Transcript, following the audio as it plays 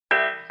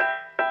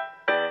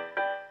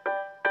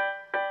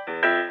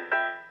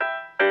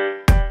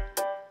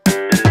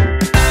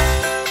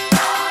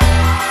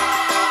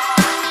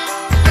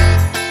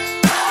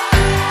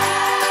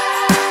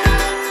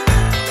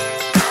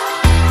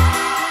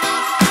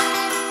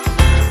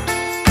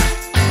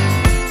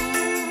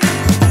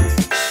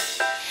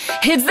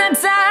It's that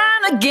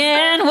time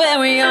again where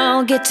we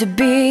all get to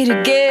be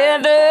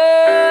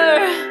together.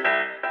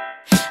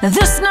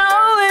 The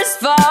snow is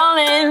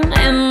falling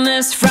in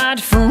this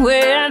frightful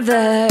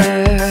weather,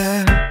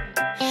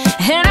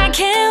 and I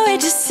can't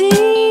wait to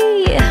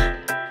see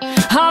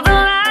all the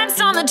lights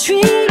on the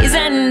trees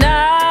at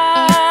night.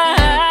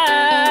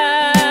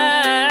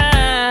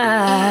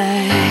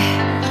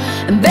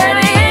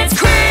 Baby, it's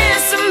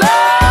Christmas,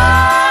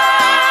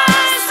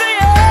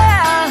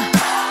 yeah.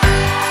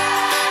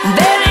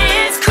 Baby,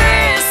 it's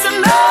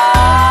Christmas,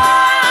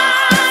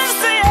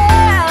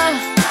 yeah.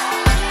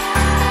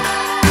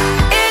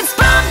 It's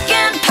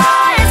pumpkin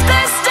pie, it's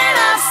glistening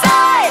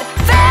outside,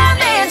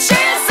 family and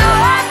cheer, so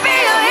happy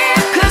you're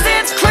here, 'cause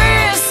it's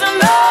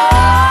Christmas,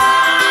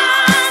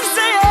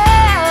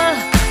 yeah.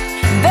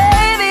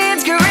 Baby,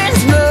 it's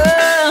Christmas,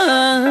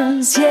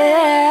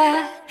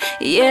 yeah,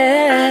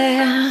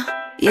 yeah,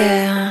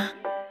 yeah.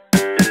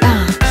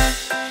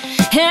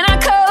 In a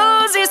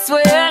cozy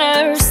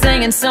sweater,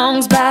 singing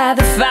songs by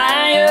the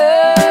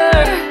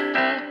fire,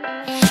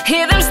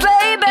 hear them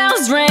sleigh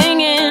bells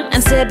ringing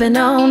and sipping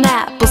on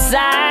apple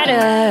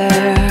cider.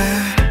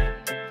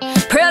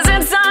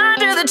 Presents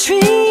under the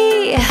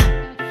tree,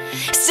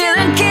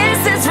 stealing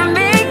kisses from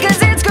me,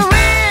 'cause it's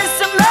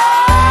Christmas,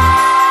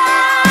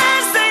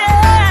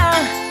 yeah.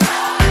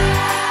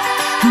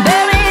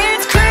 Baby,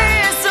 it's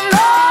Christmas,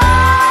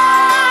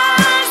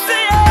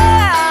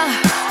 yeah.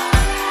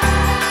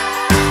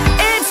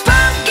 It's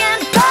pumpkin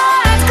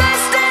pie, it's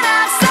glistening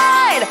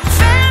outside,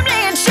 family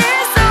and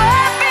cheer, so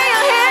happy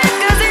you're here,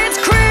 'cause it's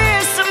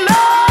Christmas,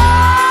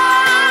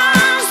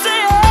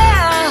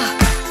 yeah.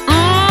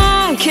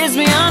 Kiss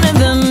me under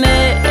the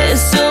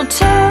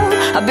mistletoe,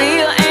 I'll be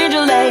your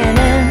angel laying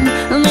in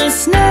the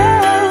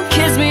snow.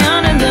 Kiss me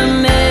under the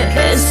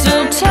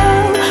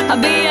mistletoe, I'll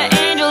be your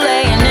angel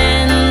laying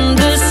in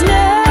the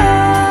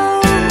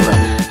snow.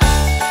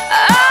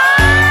 Oh,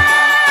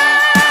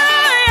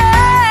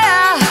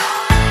 yeah.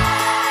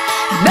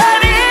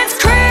 Baby, it's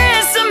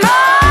Christmas,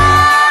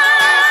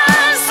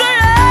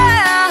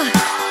 yeah.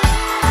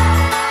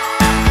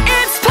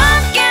 It's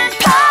pumpkin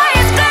pie,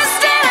 it's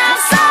glistening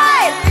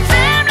outside,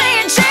 family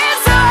and cheer,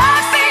 so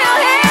happy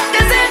you're here,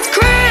 'cause it's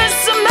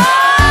Christmas,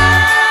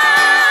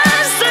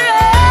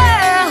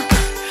 yeah.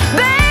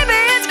 Baby,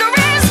 it's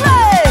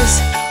Christmas.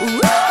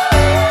 Woo.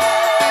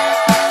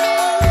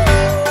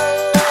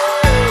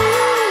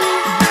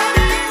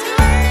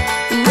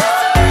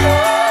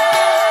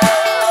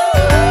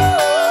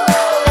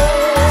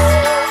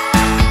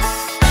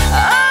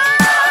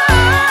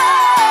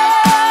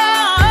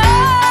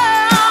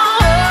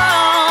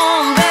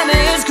 Oh, baby,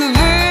 it's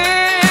Christmas.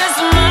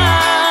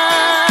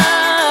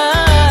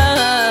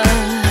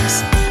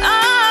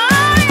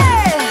 Oh,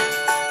 yeah.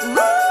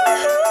 Woo.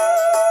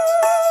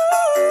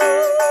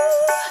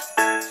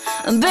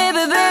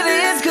 Baby, baby,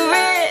 it's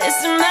Christmas,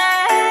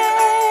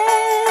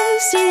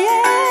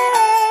 yeah.